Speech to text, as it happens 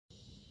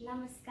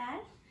नमस्कार।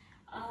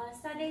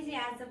 सधैँ चाहिँ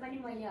आज पनि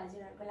मैले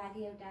हजुरहरुको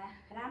लागि एउटा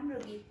राम्रो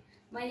गीत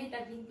मैले त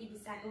बिन्ती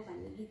बिसाको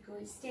भन्ने गीतको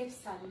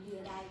स्टेप्सहरु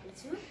लिएर आएको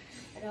छु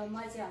र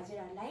म चाहिँ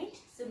हजुरहरुलाई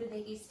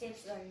सुरुदेखि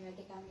स्टेप्स गरेर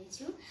देखाउने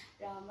छु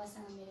र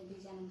मसँग मेरो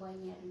दुईजना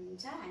बहिनीहरु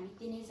हुनुहुन्छ। हामी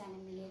तीनैजना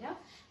मिलेर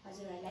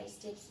हजुरहरुलाई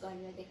स्टेप्स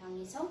गरेर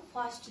देखाउने छौं।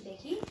 फर्स्ट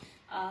देखि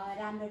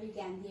राम्ररी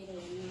ध्यान दिएर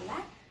हेर्नु होला।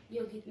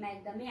 यो गीतमा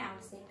एकदमै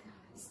आवश्यक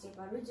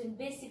स्टेपहरु जुन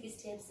बेसिक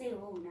स्टेप्स चाहिँ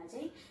हो हुन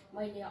चाहिँ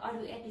मैले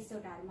अरु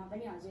एपिसोडहरुमा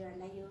पनि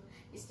हजुरहरुलाई यो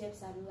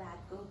स्टेप्सहरु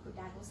हातको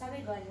खुट्टाको सबै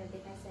गरेर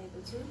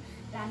देखाइसकेको छु।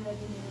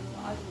 राम्ररी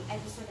मेरो अरु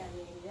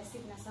एपिसोडहरु हेरेर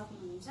सिक्न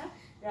सक्नुहुन्छ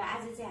र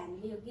आज चाहिँ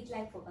हामीले यो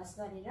गीतलाई फोकस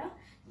गरेर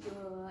यो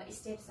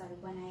स्टेप्सहरु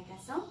बनाएका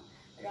छौं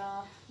र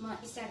म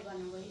स्टार्ट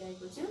गर्न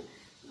गइरहेको छु।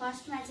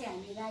 फर्स्टमा चाहिँ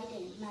हामी राइट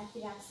ह्यान्ड माथि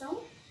राख्छौं,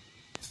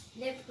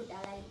 लेफ्ट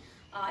खुट्टालाई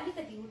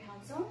अलिकति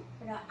उठाउँछौं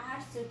र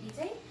 8 चोटी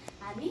चाहिँ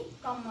हामी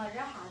कम्मर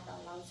र हात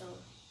हल्लाउँछौं।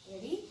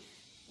 Ready?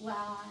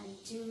 1,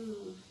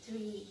 2,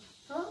 3,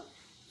 4,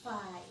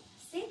 5,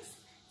 6,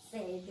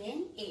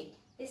 7, 8.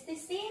 त्यस्तै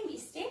सेम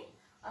स्टेप।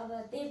 अब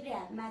देब्रे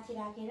हात माथि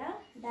राखेर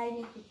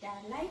दाहिने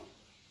खुट्टालाई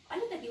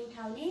अलिकति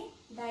उठाउने,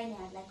 दाहिने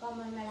हातलाई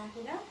कम्मरमा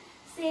राखेर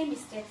सेम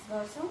स्टेप्स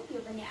गर्छौं।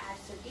 यो पनि 8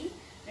 चोटी।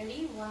 रेडी?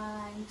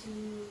 1,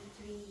 2,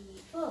 3,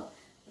 4.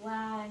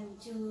 1,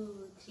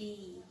 2,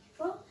 3,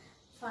 4,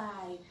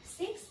 5,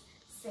 6,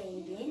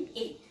 7,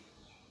 8.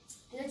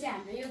 यो चाहिँ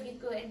हाम्रो यो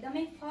गीतको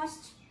एकदमै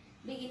फर्स्ट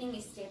बिगिनिङ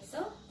स्टेप्स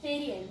हो।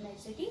 फेरि हेर्नु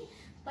एकचोटी।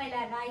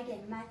 पहिला राइट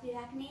ह्यान्ड माथि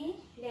राख्ने,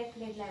 लेफ्ट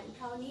लेगलाई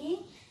उठाउने,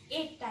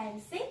 8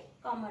 टाइम्स चाहिँ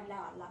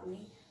कम्मरलाई हल्लाउने।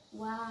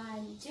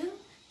 1, 2,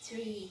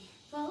 3,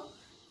 4,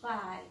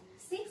 5,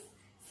 6,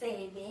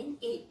 7,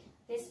 8।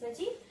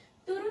 त्यसपछि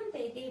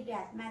तुरुन्तै देब्रे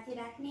हात माथि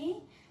राख्ने,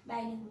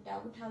 दाहिने खुट्टा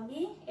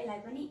उठाउने, यसलाई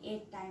पनि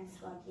 8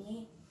 टाइम्स गर्ने।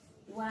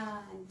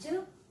 1,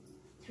 2,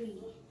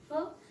 3,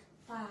 4,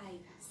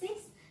 5,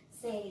 6,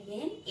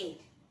 7,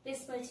 8।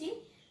 त्यसपछि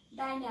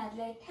दाहिने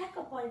हातलाई ठ्याक्क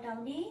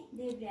पल्टाउने,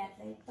 देब्रे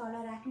हातलाई तल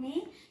राख्ने।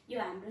 यो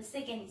हाम्रो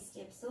सेकेन्ड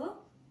स्टेप्स हो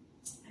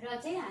र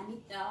चाहिँ हामी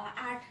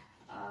 8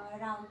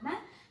 राउन्डमा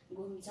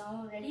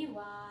घुम्छौं। रेडी?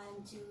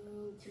 1,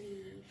 2,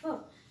 3, 4.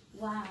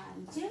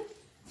 1, 2,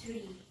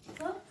 3,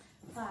 4,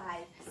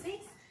 5,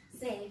 6,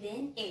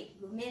 7, 8।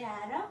 घुमेर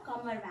आएर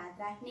कम्मरमा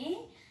हात राख्ने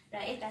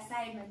र यता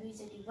साइडमा दुई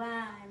चोटी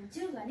 1,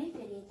 2 गर्ने,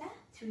 फेरि यता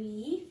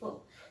 3, 4।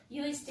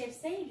 यो स्टेप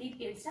चाहिँ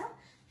रिपिट छ।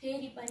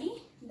 फेरि पनि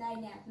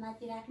दाहिने हात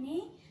माथि राख्ने,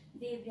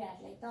 देब्रे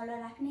हातलाई तल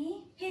राख्ने,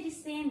 फेरि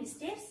सेम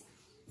स्टेप्स।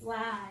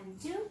 1,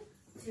 2,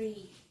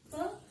 3,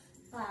 4,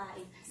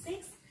 5,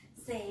 6,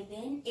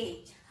 7,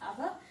 8। अब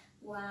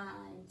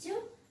 1, 2,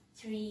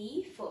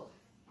 3, 4।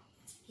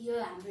 यो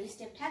हाम्रो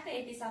स्टेप ठ्याक्क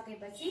यति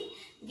सकेपछि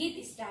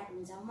गीत स्टार्ट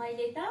हुन्छ।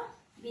 मैले त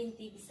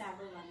बिन्ती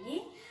बिसाको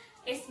भन्ने।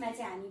 यसमा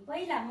चाहिँ हामी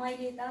पहिला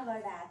मैले त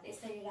गर्दा हात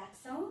यसरी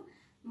राख्छौं।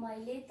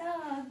 मैले त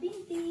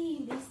बिन्ती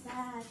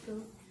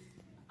बिसाको।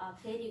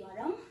 फेरि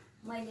गरौँ।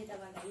 मैले त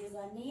गर्दा यो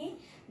गर्ने,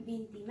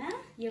 बिन्तीमा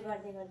यो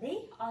गर्दै गर्दै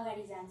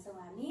अगाडि जान्छौं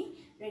हामी।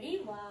 रेडी?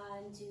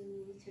 1,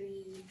 2,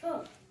 3,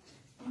 4.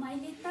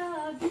 मैले त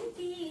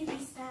बिन्ती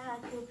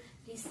बिसाको,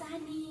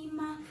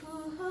 रिसानीमा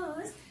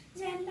होस्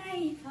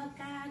ज्यानलाई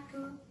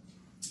फकाको।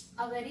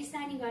 अब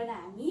रिसानी गर्दा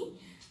हामी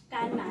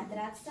कानमा हात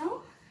राख्छौं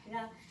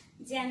र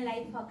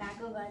ज्यानलाई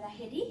फकाको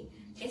गर्दाखेरि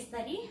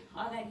यसरी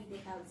अगाडि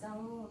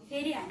देखाउँछौं।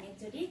 फेरि हामी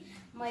एकचोटी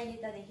मैले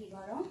त देखि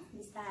गरौँ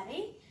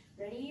बिस्तारै।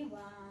 रेडी?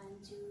 1,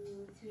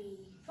 2, 3,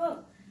 4.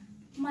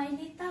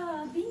 मैले त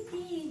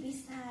बिन्ती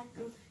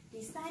बिसाको,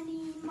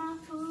 रिसानीमा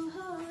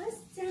होस्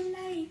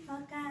ज्यानलाई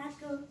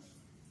फकाको।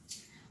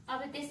 अब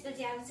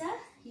त्यसपछि आउँछ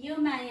यो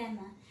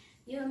मायामा।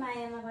 यो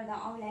मायामा गर्दा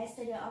औँला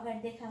यसरी अगाडि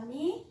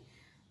देखाउने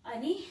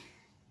अनि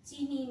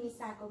चिनी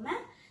मिसाकोमा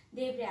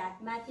देब्रे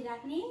हात माथि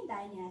राख्ने,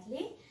 दाहिने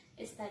हातले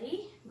यसरी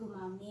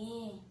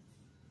घुमाउने।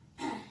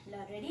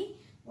 ल रेडी?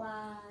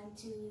 1,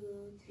 2,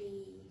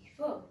 3,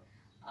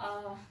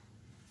 4.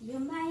 यो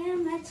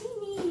मायामा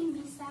चिनी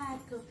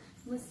मिसाको,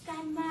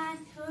 मुस्कानमा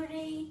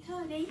थोरै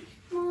थोरै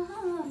मोह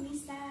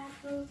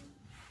मिसाको।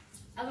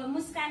 अब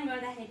मुस्कान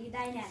गर्दाखेरि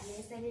दाहिने हातले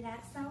यसरी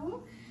राख्छौं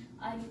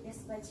अनि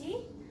त्यसपछि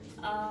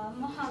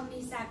मोह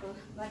मिसाको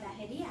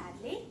गर्दाखेरि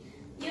हातले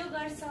यो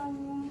गर्छौं।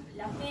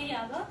 ल फेरि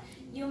अब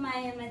यो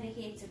मायामा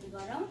देखि एकचोटी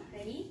गरौँ।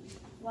 रेडी?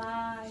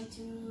 1,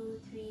 2,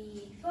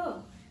 3, 4.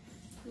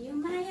 यो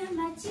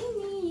मायामा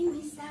चिनी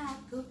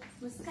मिसाको,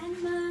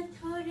 मुस्कानमा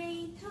थोरै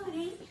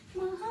थोरै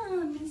मोह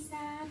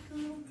मिसाको।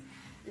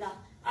 ल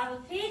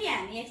अब फेरि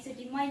हामी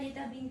एकचोटी मैले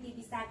त बिन्ती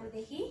बिसाको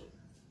देखि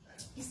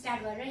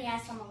स्टार्ट गरेर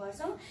यहाँसम्म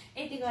गर्छौं।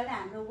 यति गर्दा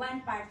हाम्रो 1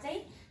 पार्ट चाहिँ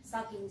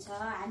सकिन्छ।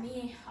 हामी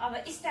अब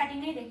स्टार्टिङ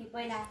नै देखि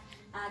पहिला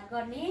हात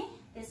गर्ने,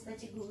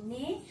 त्यसपछि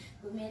घुम्ने,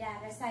 घुमेर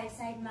आएर साइड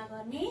साइडमा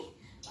गर्ने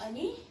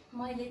अनि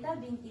मैले त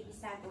बिन्ती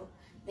बिसाको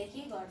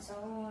देखि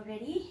गर्छौं।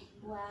 रेडी?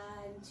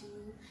 1,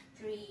 2,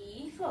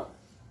 3, 4.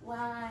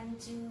 1,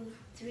 2,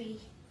 3,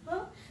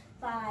 4,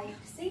 5,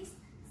 6,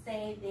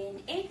 7,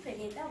 8.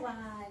 फेरि त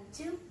 1,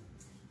 2,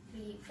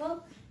 3, 4,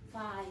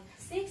 5,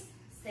 6,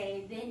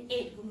 7,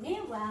 8. घुम्ने।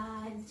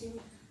 1, 2,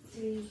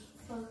 3,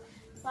 4,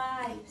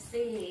 5,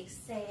 6,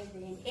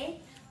 7,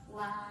 8.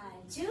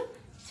 1, 2,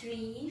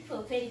 3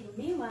 4 फेरि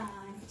घुम्ने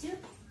 1 2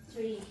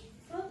 3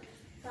 4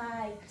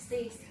 5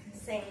 6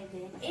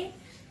 7 8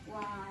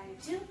 1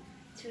 2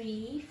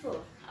 3 4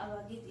 अब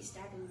गीत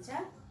स्टार्ट हुन्छ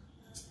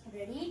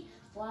रेडी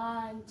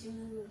 1 2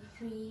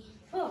 3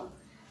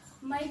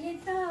 4 मैले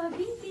त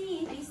बिन्ती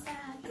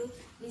बिसाको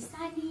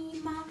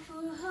बिसानी माफु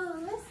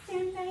होस्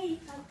त्यसलाई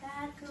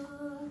फकाको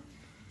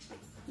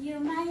यो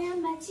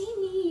मायामा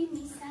चिनी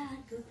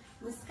मिसाको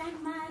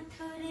मुस्कानमा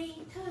थोरै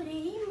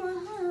थोरै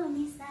मह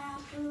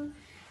मिसाको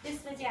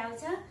त्यसपछि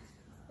आउँछ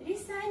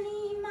रिसानी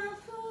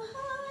माफु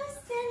होस्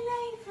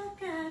त्यसलाई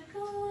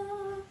फकाको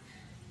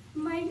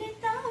मैले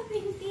त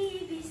बिन्ती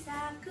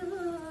बिसाको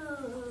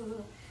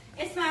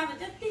यसमा अब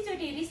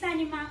जतिचोटि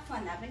रिसानी माफ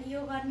भन्दा पनि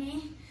यो गर्ने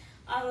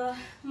अब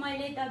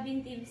मैले त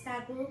बिन्ती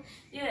बिसाको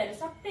योहरू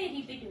सबै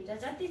रिपिट हुन्छ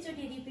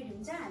जतिचोटि रिपिट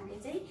हुन्छ हामीले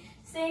चाहिँ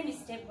सेम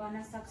स्टेप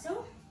गर्न सक्छौँ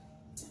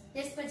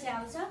त्यसपछि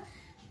आउँछ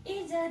ए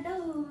जदौ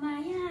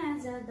माया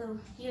जदौ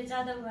यो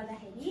जदौ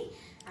गर्दाखेरि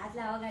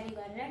हातलाई अगाडि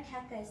गरेर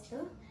ठ्याक्क यस्तो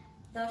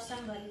दर्शन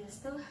गरे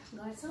जस्तो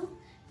गर्छौँ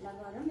ल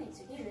गरौँ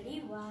एकचोटि रेडी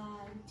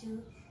 1 2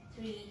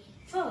 3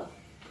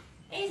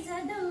 4 ए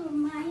जदौ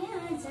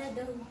माया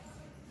जदौ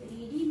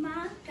रिडीमा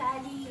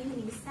काली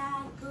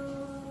मिसाको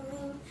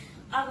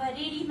अब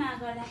रिडीमा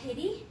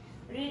गर्दाखेरि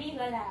रिडी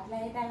गर्दा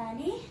हातलाई यता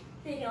लाने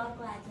फेरि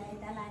अर्को हातलाई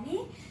यता लाने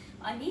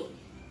अनि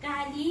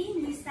काली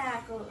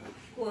मिसाको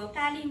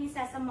काली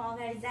मिसासम्म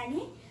अगाडि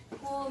जाने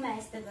कोमा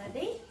यस्तो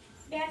गर्दै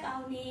ब्याक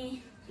आउने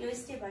यो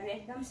स्टेपहरू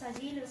एकदम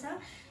सजिलो छ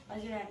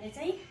हजुरहरूले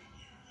चाहिँ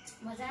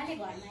मजाले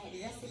घरमा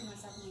हेरेर सिक्न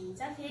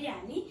सक्नुहुन्छ फेरि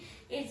हामी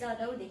ए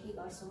जदौदेखि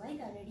गर्छौँ है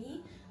त रेडी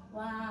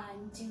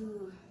 1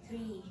 2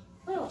 3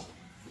 4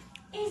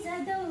 ए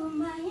जदौ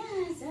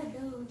माया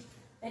जदौ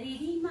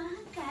रिडीमा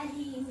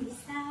काली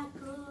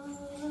मिसाको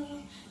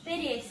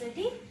फेरि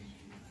एकचोटि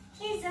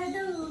ए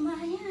जदौ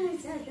माया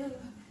जदौ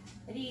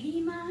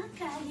रिडीमा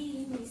काली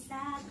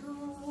मिसाको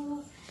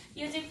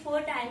यो चाहिँ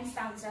 4 टाइम्स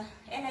आउँछ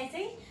यसलाई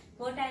चाहिँ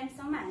 4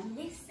 टाइम्ससम्म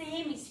हामीले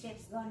सेम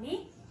स्टेप्स गर्ने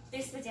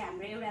त्यसपछि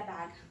हाम्रो एउटा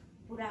भाग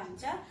पुरा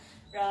हुन्छ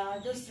र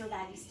दोस्रो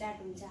भाग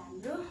स्टार्ट हुन्छ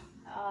हाम्रो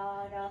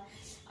र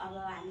अब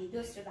हामी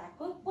दोस्रो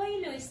भागको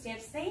पहिलो स्टेप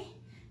चाहिँ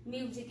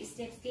म्युजिक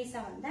स्टेप्स के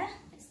छ भन्दा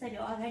यसरी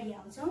अगाडि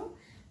आउँछौँ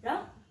र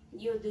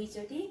यो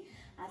दुईचोटि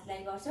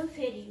हातलाई गर्छौँ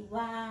फेरि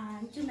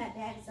 1 2 मा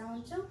ब्याक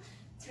जान्छौँ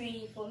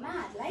 3 4 मा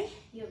हातलाई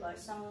यो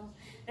गर्छौँ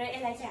र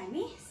यसलाई चाहिँ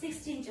हामी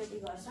 16 चोटि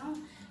गर्छौँ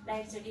र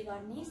एकचोटि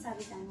गर्ने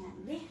सबैजना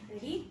हामीले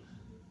रेडी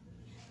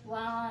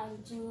 1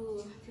 2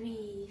 3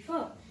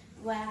 4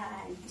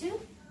 1 2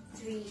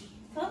 3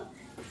 4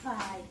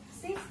 5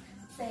 6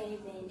 7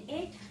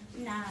 8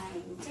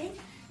 9 10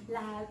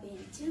 11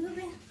 12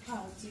 13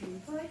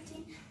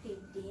 14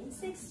 15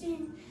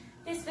 16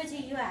 त्यसपछि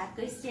यो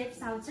हातको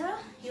स्टेप्स आउँछ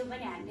यो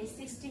पनि हामीले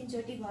 16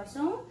 चोटि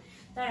गर्छौँ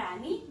तर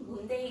हामी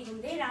घुम्दै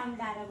घुम्दै राउन्ड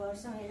लाएर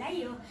गर्छौँ यसलाई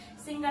यो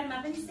सिङ्गलमा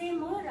पनि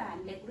सेम हो र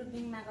हामीले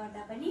ग्रुपिङमा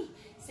गर्दा पनि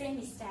सेम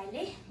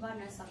स्टाइलले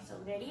गर्न सक्छौँ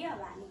रेडी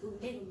अब हामी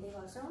घुम्दै घुम्दै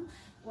गर्छौँ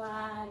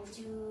 1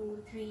 2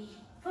 3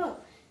 4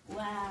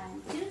 1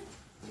 2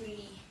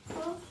 3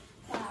 4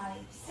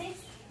 5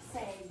 6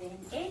 7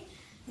 8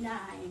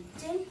 9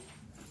 10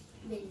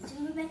 12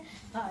 13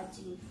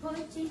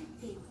 14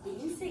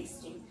 15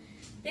 16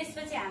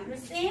 त्यसपछि हाम्रो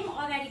सेम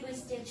अगाडिको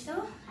स्टेप छ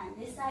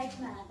हामीले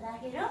साइडमा हात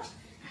राखेर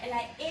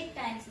यसलाई 8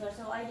 टाइम्स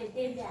गर्छौँ अहिले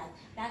देब्रे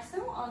हात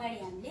राख्छौँ अगाडि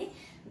हामीले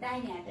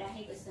दाहिने हात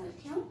राखेको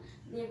थियौँ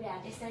देब्रे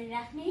हात यसरी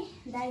राख्ने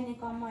दाहिने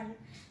कम्मर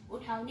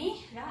उठाउने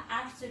र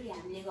 8 चोटि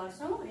हामीले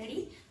गर्छौँ रेडी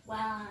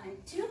 1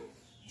 2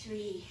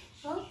 3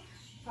 4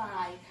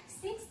 5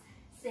 6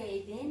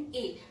 7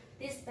 8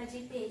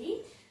 त्यसपछि फेरि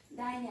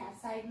दाहिने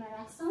हात साइडमा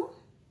राख्छौँ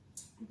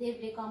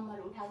देब्रे कम्मर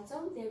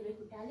उठाउँछौँ देब्रे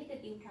खुट्टा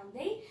अलिकति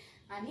उठाउँदै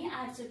हामी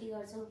 8 चोटि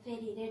गर्छौँ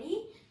फेरि रेडी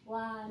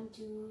 1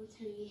 2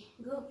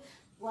 3 गो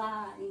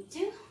 1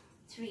 2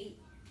 3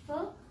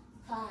 4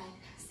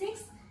 5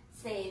 6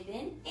 7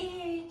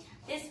 8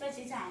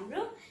 त्यसपछि चाहिँ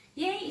हाम्रो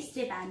यही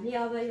स्टेप हामीले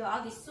अब यो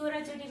अघि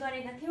 16 चोटि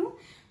गरेका थियौँ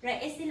र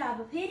यसैले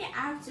अब फेरि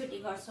 8 चोटि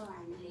गर्छौँ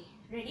हामीले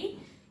रेडी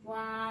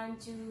 1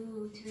 2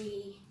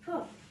 3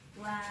 4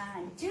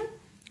 1 2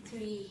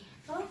 3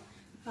 4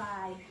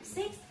 5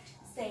 6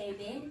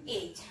 7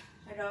 8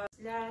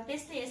 र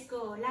त्यस्तै यसको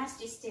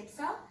लास्ट स्टेप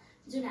छ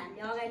जुन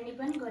हामीले अगाडि नै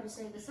पनि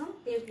गरिसकेको छौँ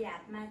देब्रे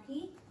हातमाथि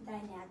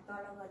दाहिने हात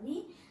तल गर्ने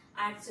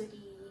 8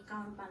 चोटि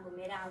काउन्टमा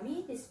घुमेर आउने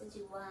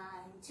त्यसपछि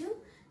 1 2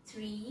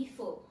 3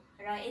 4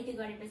 र यति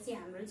गरेपछि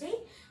हाम्रो चाहिँ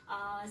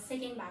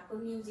सेकेन्ड भागको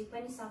म्युजिक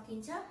पनि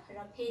सकिन्छ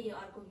र फेरि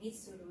अर्को गीत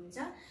सुरु हुन्छ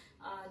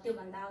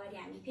त्योभन्दा अगाडि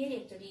हामी फेरि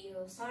एकचोटि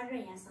यो सर र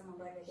यहाँसम्म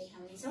गरेर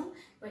देखाउनेछौँ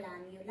पहिला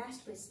हामी यो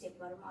लास्टको स्टेप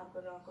गरौँ अर्को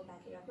रको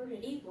बाँकी रको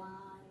रेडी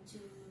 1 2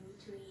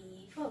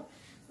 3 4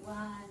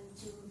 1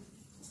 2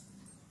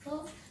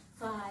 4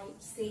 5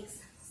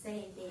 6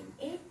 7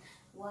 8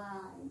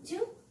 1 2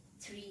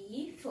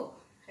 3 4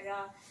 र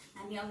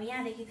हामी अब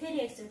यहाँदेखि फेरि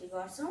एकचोटि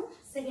गर्छौँ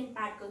सेकेन्ड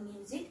पार्टको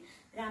म्युजिक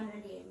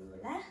राम्ररी हेर्नु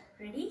होला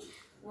रेडी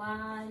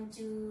 1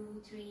 2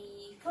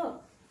 3 4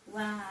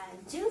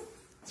 1 2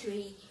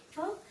 3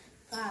 4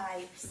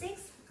 5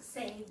 6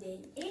 7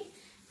 8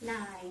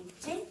 9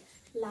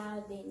 10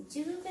 11,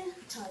 12,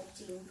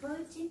 13,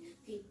 14,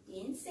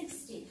 15,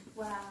 16.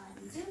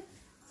 1, 2,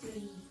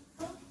 3,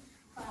 4,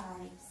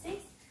 5,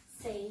 6,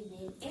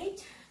 7,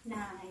 8, 9,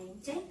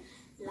 10,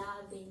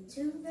 11,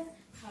 12,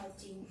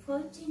 13,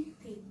 14,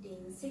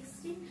 15,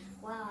 16.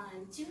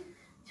 1, 2,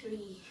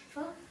 3,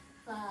 4,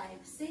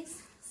 5,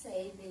 6,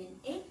 7,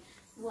 8.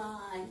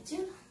 1,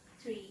 2,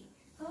 3,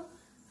 4,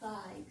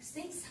 5,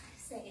 6,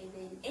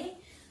 7, 8.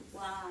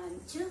 1,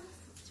 2,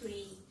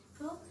 3,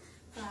 4,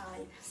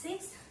 5,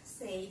 6,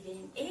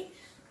 7, 8.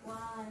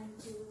 1,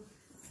 2,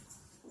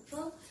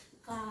 4,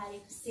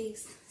 5,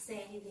 6,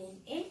 7,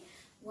 8.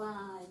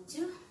 1,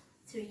 2,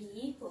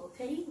 3, 4,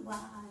 1,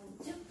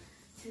 2,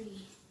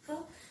 3,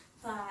 4,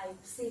 5,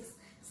 6,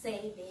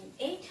 7,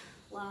 8.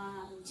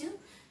 1, 2,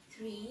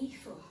 3,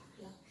 4.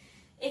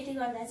 यति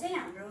गर्दा चाहिँ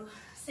हाम्रो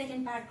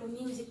सेकेन्ड पार्टको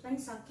म्युजिक पनि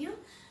सक्यो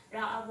र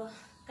अब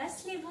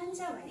कसले भन्छ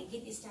भन्ने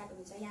गीत स्टार्ट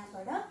हुन्छ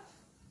यहाँबाट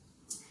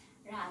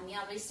र हामी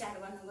अब स्टार्ट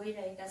गर्न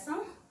गइरहेका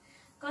छौं।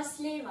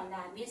 कसले भन्दा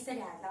हामी यसरी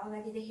हातलाई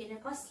अगाडि देखेर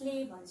कसले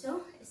भन्छौं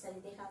यसरी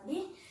देखाउने।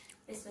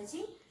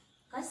 त्यसपछि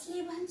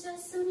कसले भन्छ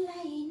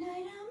सुनलाई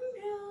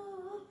नराम्रो,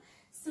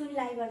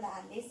 सुनलाई गर्दा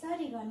हातले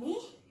यसरी गर्ने,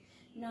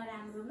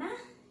 नराम्रोमा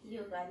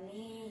यो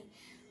गर्ने।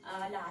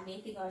 ल हामी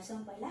यति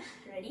गर्छौं पहिला।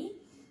 रेडी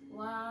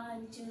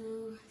 1,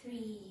 2,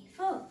 3,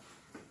 4।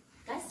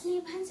 कसले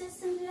भन्छ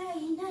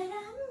सुनलाई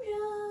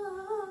नराम्रो।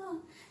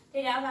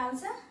 फेरि अब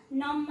आउँछ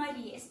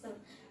नम्बरी, यस्तो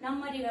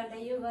नम्बरी गर्दा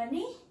यो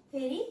गर्ने,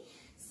 फेरि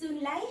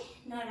सुनलाई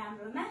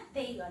नराम्रोमा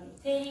त्यही गर्ने।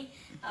 फेरि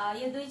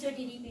यो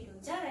दुईचोटि रिपिट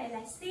हुन्छ र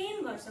यसलाई सेम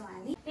गर्छौं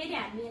हामी। फेरि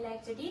हामी यसलाई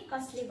एकचोटि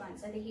कसले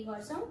भन्छदेखि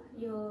गर्छौं,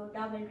 यो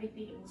डबल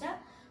रिपिट हुन्छ।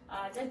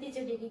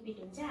 जतिचोटि रिपिट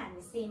हुन्छ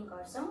हामी सेम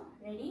गर्छौं।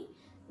 रेडी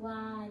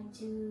 1,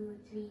 2,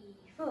 3,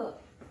 4।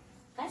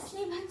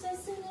 कसले भन्छ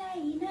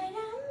सुनलाई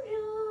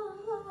नराम्रो,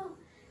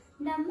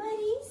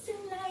 नम्बरी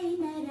सुनलाई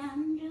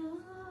नराम्रो।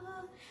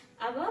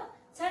 अब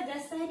छ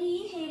जसरी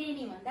हेरे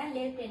नि भन्दा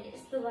लेफ्ट ह्यान्ड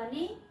यस्तो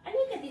गर्ने,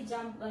 अलिकति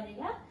जम्प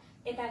गरेर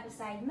यताको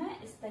साइडमा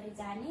यसरी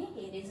जाने,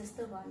 हेरे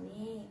जस्तो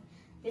गर्ने।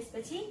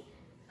 त्यसपछि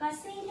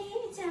कसैले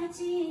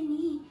जाँचे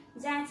नि,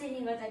 जाँचे नि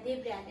गर्दा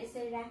देब्रे हात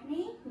यसरी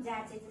राख्ने,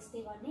 जाँचे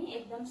जस्तै गर्ने।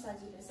 एकदम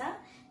सजिलो छ,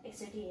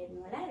 एकचोटि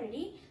हेर्नु होला।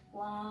 रेडी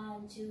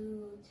 1, 2,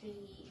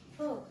 3,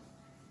 4।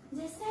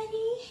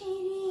 जसरी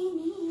हेरे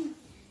नि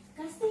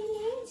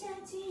कसैले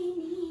जाँचे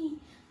नि।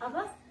 अब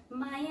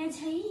माया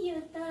झै यो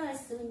त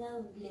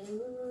सुनौलो,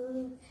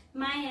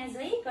 माया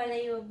झै गर्दा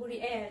यो बुढी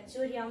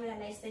चोरी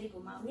औँलालाई यसरी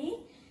घुमाउने,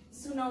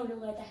 सुनौलो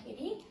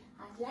गर्दाखेरि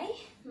हातलाई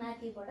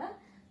माथिबाट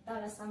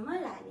तलसम्म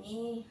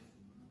लाने।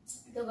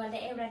 त्यो गर्दा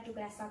एउटा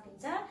टुक्रा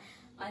सकिन्छ।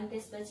 अनि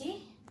त्यसपछि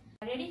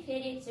रेडी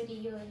फेरि एकचोटि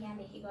यो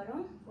यहाँदेखि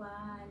गरौँ।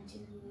 1,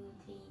 2,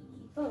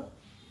 3, 4।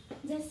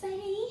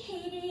 जसरी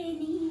हेरे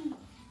नि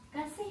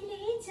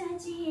कसैले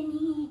जाँचे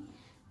नि,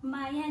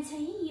 माया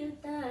झै यो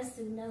त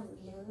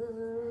सुनौलो।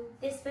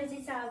 त्यसपछि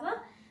चाहिँ अब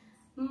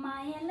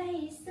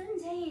मायालाई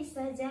सुनझै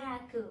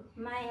सजाको,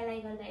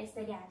 मायालाई गर्दा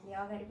यसरी हातले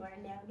अगाडिबाट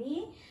ल्याउने,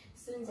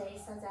 सुनझै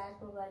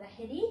सजाको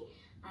गर्दाखेरि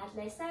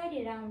हातलाई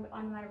साइड राउन्ड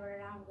अनुहारबाट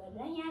राउन्ड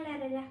गरेर यहाँ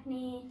ल्याएर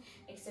राख्ने।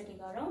 एकचोटि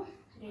गरौँ।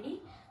 रेडी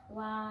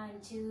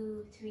 1,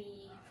 2,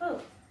 3, 4।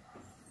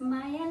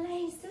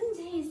 मायालाई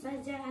सुनझै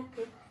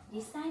सजाको,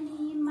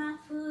 रिसानी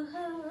माफ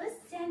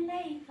होस्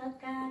ज्यानलाई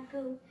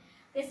फकाको।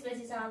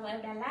 त्यसपछि चाहिँ अब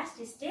एउटा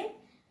लास्ट स्टेप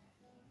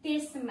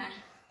त्यसमा,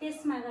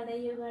 त्यसमा गर्दा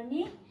यो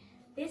गर्ने,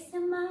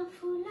 त्यसमा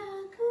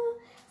फुलको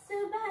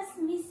सुबास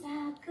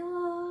मिसाको।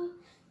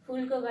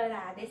 फुलको गर्दा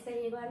हात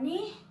यसरी गर्ने,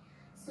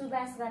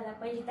 सुबास गर्दा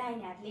पहिले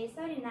दाहिने हातले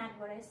यसरी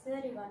नाकबाट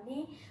यसरी गर्ने,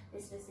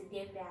 त्यसपछि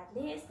देब्रे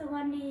हातले यस्तो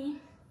गर्ने।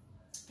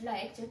 ल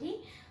एकचोटि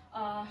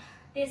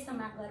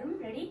त्यसमा गरौँ।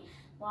 रेडी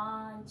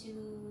 1,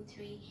 2,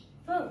 3,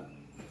 4।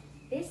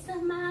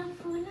 त्यसमा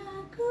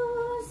फुलको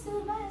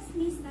सुबास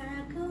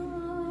मिसाको,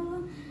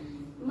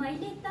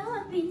 मैले त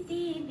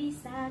बिन्ती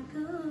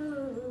बिसाको।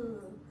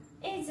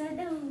 ए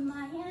जदौ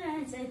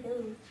माया जदौ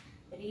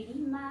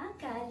रिडीमा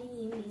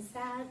काली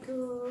मिसाको।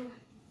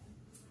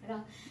 र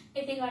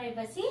यति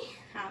गरेपछि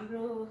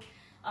हाम्रो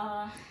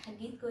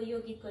गीतको यो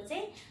गीतको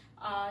चाहिँ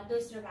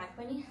दोस्रो भाग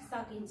पनि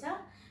सकिन्छ।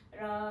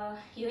 र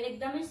यो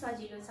एकदमै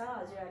सजिलो छ।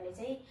 हजुरहरूले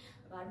चाहिँ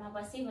घरमा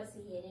बसी बसी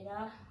हेरेर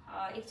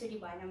एकचोटि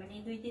भएन भने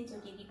 2-3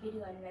 चोटि रिपिट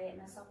गरेर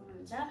हेर्न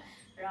सक्नुहुन्छ।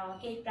 र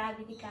केही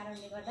प्राविधिक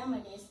कारणले गर्दा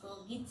मैले यसको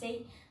गीत चाहिँ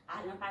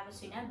हाल्न पाएको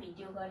छुइनँ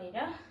भिडियो गरेर,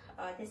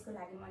 त्यसको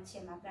लागि म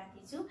क्षमा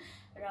प्रार्थी छु।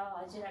 र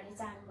हजुरहरूले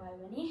चाहनुभयो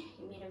भने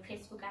मेरो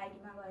फेसबुक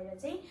आइडीमा गएर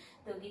चाहिँ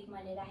त्यो गीत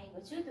मैले राखेको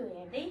छु, त्यो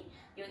हेर्दै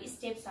यो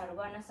स्टेप्सहरू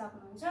गर्न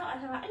सक्नुहुन्छ।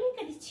 अथवा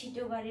अलिकति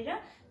छिटो गरेर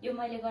यो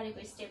मैले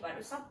गरेको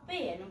स्टेपहरू सबै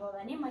हेर्नुभयो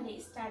भने मैले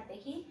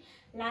स्टार्टदेखि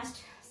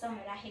लास्टसम्म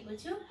राखेको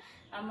छु।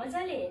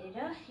 मजाले हेरेर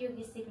यो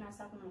गीत सिक्न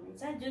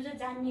सक्नुहुनेछ। जो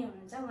जान्ने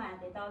हुनुहुन्छ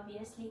उहाँहरूले त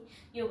अभियसली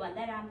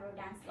योभन्दा राम्रो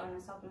डान्स गर्न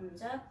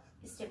सक्नुहुन्छ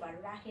स्टेपहरू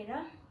राखेर।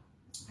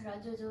 र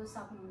जो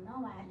सक्नुहुन्न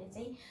उहाँहरूले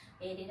चाहिँ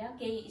हेरेर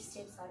केही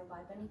स्टेप्सहरू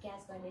भए पनि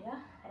क्याच गरेर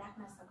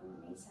राख्न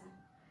सक्नुहुनेछ।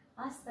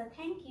 हस् त,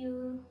 थ्याङ्क यू।